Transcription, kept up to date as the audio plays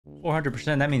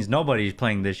400%. That means nobody's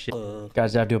playing this shit.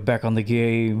 Guys, Zabdo back on the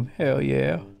game. Hell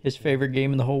yeah. His favorite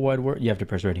game in the whole wide world. You have to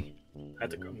press ready. I'm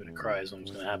gonna cry. Is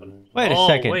what's gonna happen. Wait a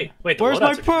second. Wait. Where's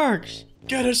my perks?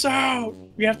 Get us out.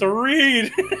 We have to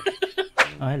read.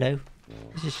 Oh, hello.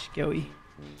 This is scary.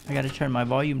 I gotta turn my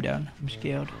volume down. I'm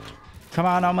scared. Come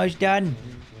on, almost done.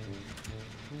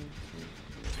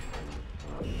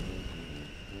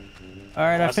 All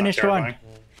right, I finished one.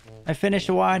 I finished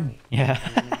one. Yeah.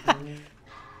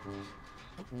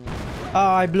 Oh,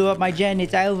 I blew up my gen.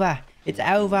 It's over. It's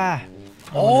over.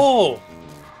 Oh,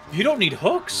 you don't need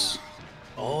hooks.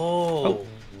 Oh.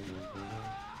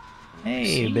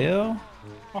 Hey, Bill.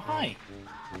 Oh, hi.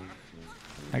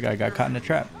 That guy got caught in a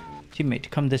trap. Teammate,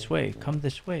 come this way. Come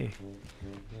this way.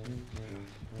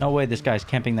 No way this guy's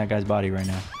camping that guy's body right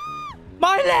now.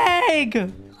 My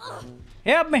leg!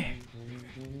 Help me.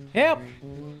 Help.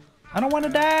 I don't want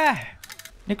to die.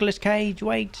 Nicolas Cage,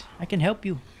 wait. I can help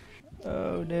you.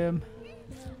 Oh, damn.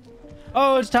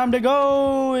 Oh, it's time to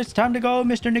go. It's time to go,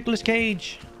 Mr. Nicolas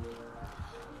Cage.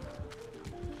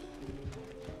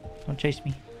 Don't chase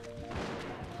me.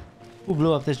 Who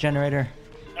blew up this generator?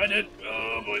 I did.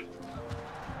 Oh, boy.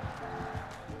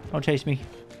 Don't chase me.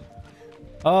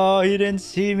 Oh, you didn't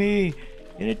see me.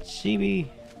 You didn't see me. Is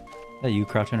that you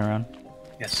crouching around?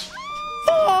 Yes.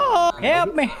 Oh,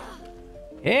 help me.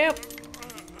 Help.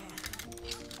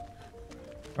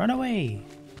 Run away.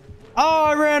 Oh,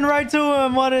 I ran right to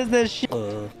him. What is this shit?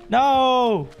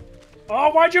 No. Oh,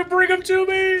 why'd you bring him to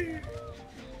me?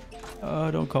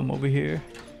 Oh, don't come over here.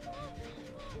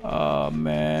 Oh,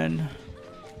 man.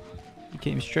 He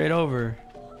came straight over.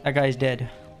 That guy's dead.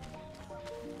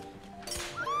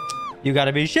 You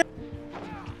gotta be shit.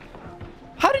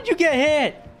 How did you get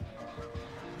hit?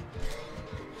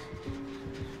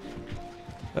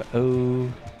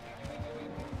 Uh-oh.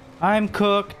 I'm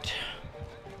cooked.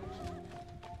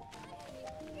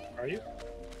 Are you?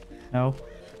 No.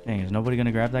 Dang, is nobody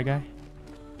gonna grab that guy?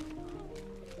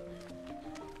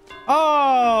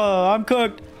 Oh, I'm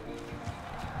cooked.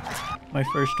 My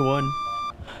first one.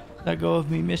 Let go of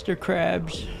me, Mr.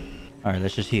 Krabs. All right,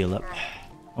 let's just heal up.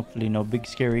 Hopefully no big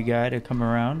scary guy to come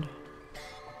around.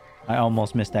 I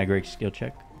almost missed that great skill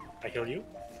check. I heal you?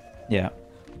 Yeah.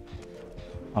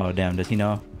 Oh, damn. Does he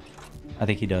know? I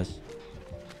think he does.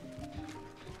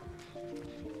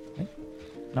 Okay.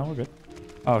 No, we're good.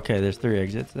 Okay, there's 3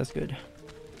 exits. That's good.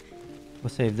 We'll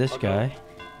save this guy.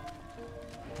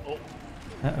 Oh.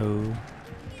 Uh-oh.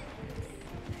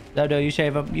 Zabdo, you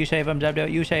save him. You save him,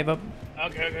 Zabdo. You save him.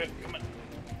 Okay. Come on.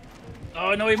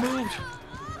 Oh, no, he moved.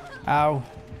 Ow.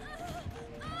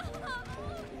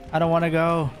 I don't want to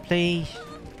go. Please.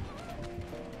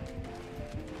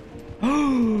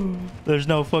 There's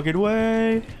no fucking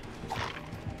way.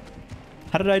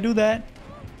 How did I do that?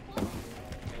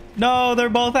 No, they're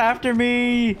both after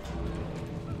me.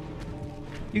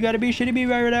 You gotta be shitting me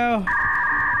right now.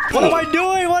 What am I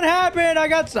doing? What happened? I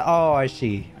got so... Oh, I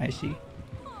see. I see.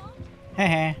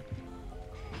 Heh.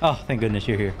 Oh, thank goodness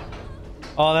you're here.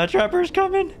 Oh, that trapper's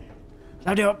coming.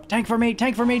 I'll do it. Tank for me.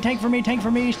 Tank for me. Tank for me. Tank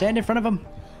for me. Stand in front of him.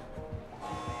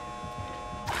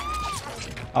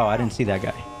 Oh, I didn't see that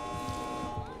guy.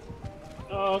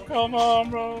 Oh, come on,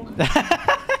 bro.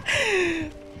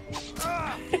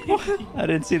 I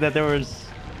didn't see that there was...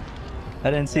 I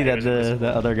didn't see that the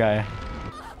other guy.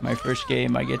 My first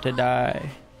game, I get to die.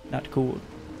 Not cool.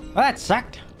 Well, that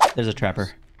sucked. There's a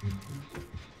trapper.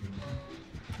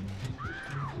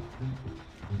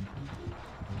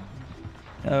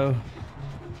 Oh.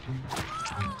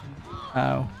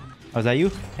 Oh. Oh, is that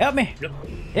you? Help me! Yep.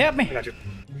 Help me! I got you.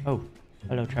 Oh.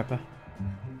 Hello, trapper.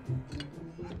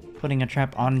 Putting a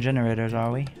trap on generators,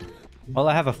 are we? Well,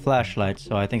 I have a flashlight,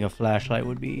 so I think a flashlight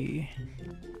would be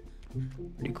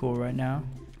pretty cool right now.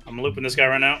 I'm looping this guy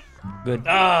right now. Good.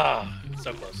 Ah,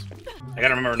 so close. I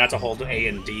gotta remember not to hold A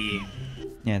and D.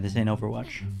 Yeah, this ain't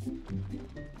Overwatch.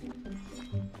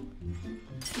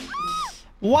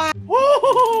 What?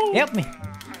 Woo! Help me!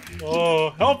 Oh,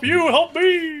 help you, help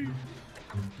me!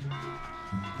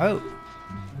 Oh.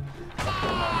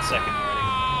 Hold on a second already.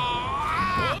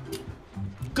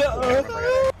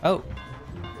 Go! Oh.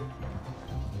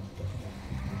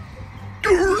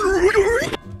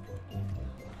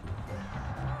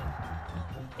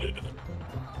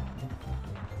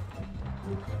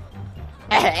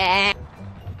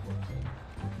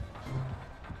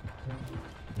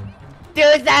 Do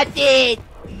something!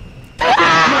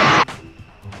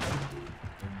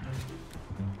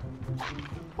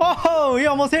 Oh, he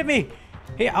almost hit me.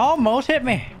 He almost hit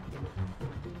me.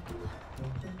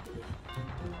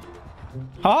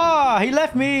 Oh, he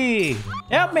left me.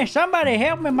 Help me, somebody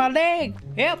help me, my leg.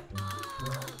 Help.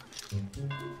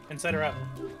 Inside or out?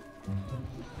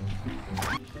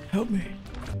 Help me.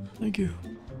 Thank you.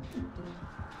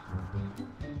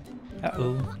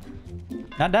 Uh-oh.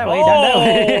 Not that way, not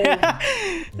that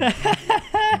way.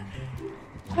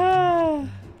 Oh,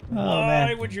 Why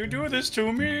man. would you do this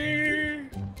to me?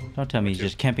 Don't tell me he's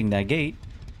just camping that gate.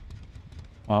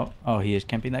 Oh, he is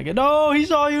camping that gate. No, he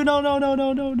saw you. No, no, no,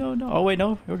 no, no, no, no. Oh, wait,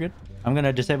 no. You're good. I'm going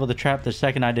to disable the trap the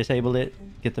second I disable it.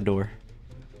 Get the door.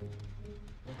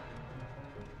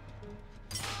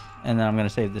 And then I'm going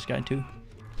to save this guy, too.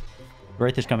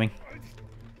 Wraith is coming.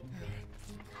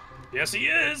 Yes, he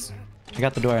is. I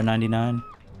got the door at 99.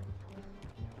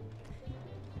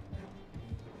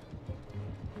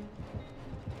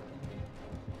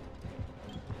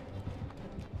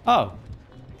 Oh.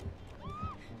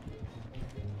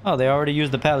 Oh, they already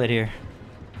used the pallet here.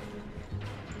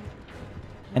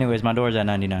 Anyways, my door's at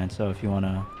 99, so if you want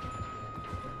to...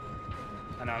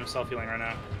 I know, I'm self-healing right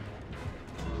now.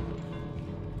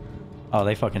 Oh,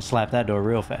 they fucking slapped that door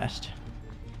real fast.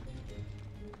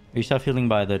 Are you self-healing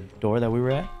by the door that we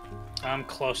were at? I'm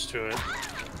close to it.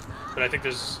 But I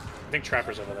think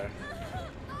Trapper's over there.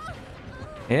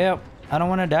 Yep. I don't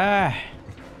want to die.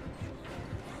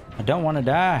 I don't want to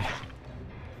die.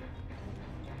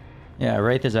 Yeah,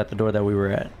 Wraith is at the door that we were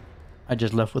at. I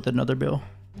just left with another bill.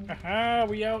 Haha,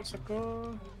 we out,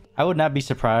 sucker. I would not be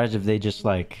surprised if they just,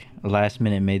 like, last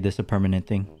minute made this a permanent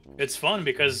thing. It's fun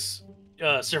because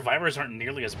survivors aren't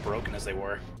nearly as broken as they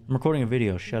were. I'm recording a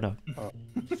video. Shut up. Oh.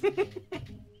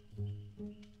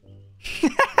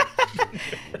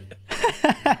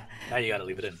 Now you gotta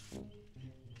leave it in.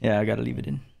 Yeah, I gotta leave it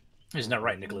in. He's not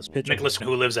right, Nicholas. Nicholas,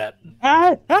 who lives at?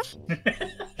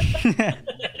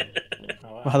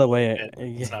 By the way,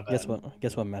 it's not guess bad. what?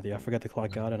 Guess what, Matthew? I forgot the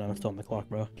clock out and I'm still on the clock,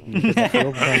 bro.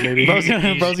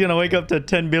 Bro's gonna wake up to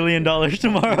 $10 billion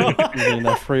tomorrow. You're getting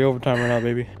that free overtime right now,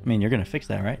 baby. I mean, you're gonna fix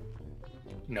that, right?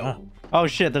 No. Oh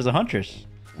shit, there's a Huntress.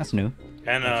 That's new.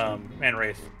 And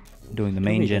Wraith. Doing the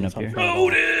main gen up here.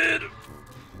 Loaded!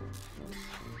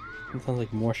 It sounds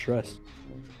like more stress.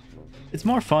 It's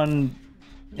more fun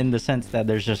in the sense that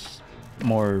there's just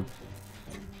more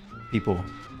people.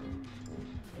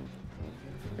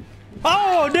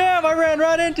 Oh, damn, I ran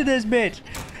right into this bitch.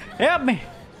 Help me.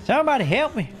 Somebody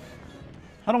help me.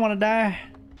 I don't want to die.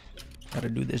 Gotta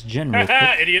do this gen real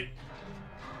quick. Idiot.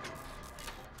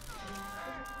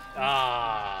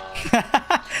 Ah.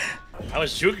 I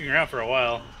was juking around for a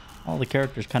while. All the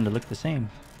characters kind of look the same.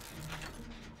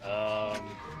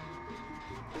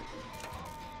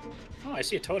 Oh, I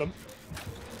see a totem.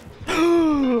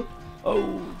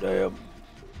 Oh, damn.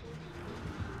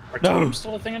 Are totems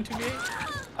still a thing in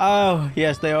 2v8? Oh,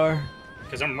 yes, they are.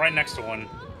 Because I'm right next to one,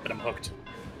 but I'm hooked.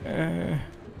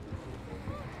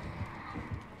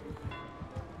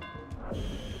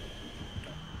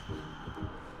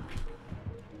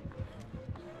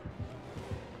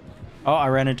 Oh, I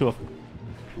ran into a...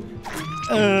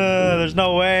 there's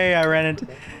no way I ran into...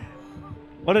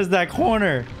 What is that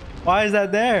corner? Why is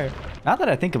that there? Now that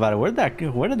I think about it, where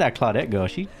did that Claudette go?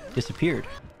 She disappeared.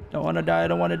 Don't want to die, I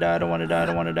don't want to die, I don't want to die, I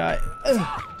don't want to die.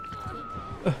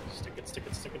 Stick it.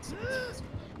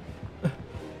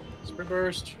 Sprint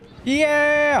burst.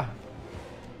 Yeah!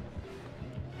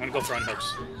 I'm gonna go for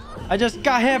unhooks. I just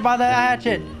got hit by the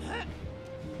hatchet.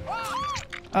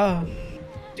 Oh.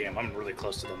 Damn, I'm really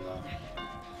close to them though.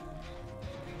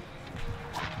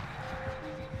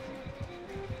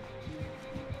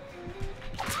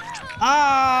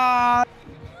 Ah!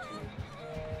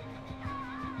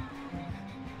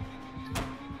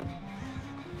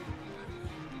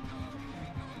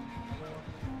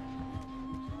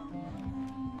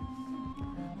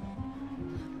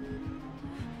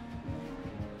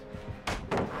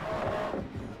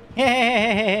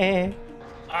 Hey!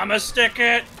 I'ma stick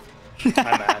it!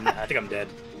 I think I'm dead.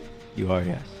 You are,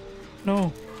 yes.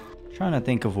 No. Trying to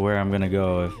think of where I'm gonna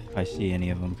go if I see any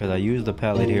of them, because I used the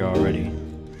pallet here already.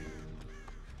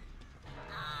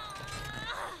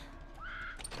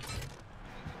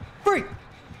 Freak!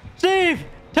 Steve!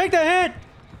 Take the hit!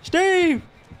 Steve!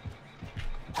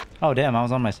 Oh, damn, I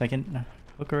was on my second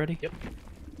hook already? Yep.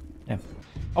 Damn.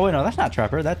 Oh, wait, no, that's not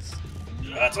Trapper. That's...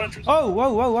 That's interesting. Oh,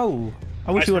 whoa, whoa, whoa.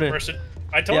 I wish you would have...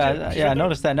 I told you. Yeah, I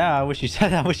noticed that now. I wish you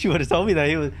said that. I wish you would have told me that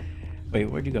he was... Wait,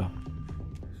 where'd you go?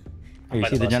 Oh, you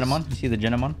see the gentleman? You see the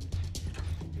gentleman?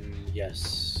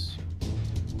 Yes.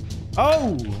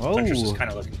 Oh! Huntress is Oh!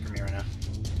 kind of looking for me right now.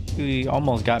 She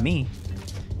almost got me.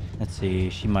 Let's see.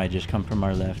 She might just come from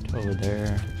our left over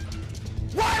there.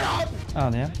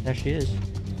 Oh, yeah. There she is.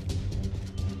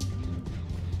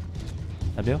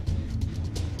 Abiel?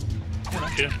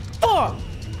 Yeah. Oh!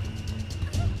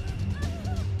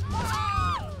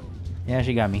 Yeah,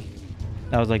 she got me.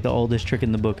 That was like the oldest trick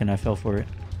in the book, and I fell for it.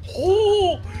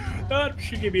 Oh, that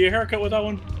she gave me a haircut with that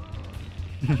one.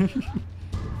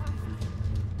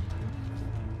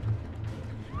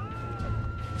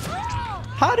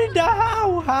 How did that?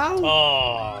 How?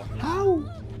 Oh, How?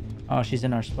 Oh, she's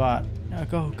in our spot. No,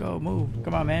 go, move.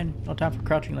 Come on, man. No time for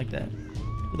crouching like that.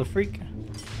 Who the freak?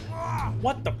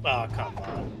 what the? Oh, come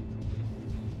on.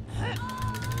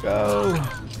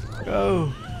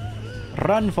 Go.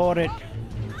 Run for it.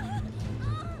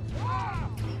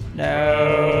 No.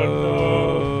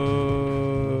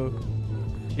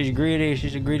 She's greedy.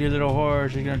 She's a greedy little whore.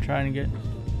 She's gonna try and get.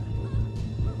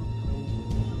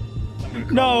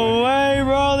 No way,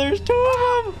 bro. There's 2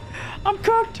 of them. I'm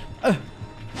cooked.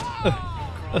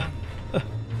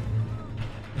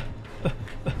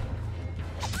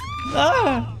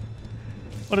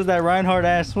 What is that Reinhardt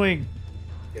ass swing?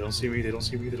 They don't see me. They don't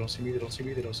see me. They don't see me. They don't see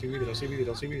me. They don't see me. They don't see me. They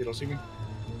don't see me. They don't see me.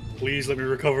 Please let me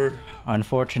recover.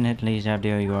 Unfortunately,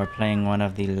 Zabdio, you are playing one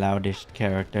of the loudest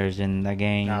characters in the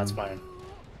game. Nah, it's fine.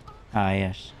 Ah,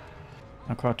 yes.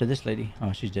 I'll crawl to this lady.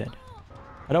 Oh, she's dead.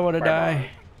 I don't want to die.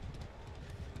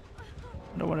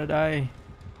 I don't want to die.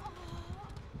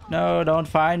 No, don't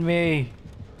find me.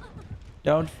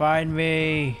 Don't find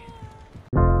me.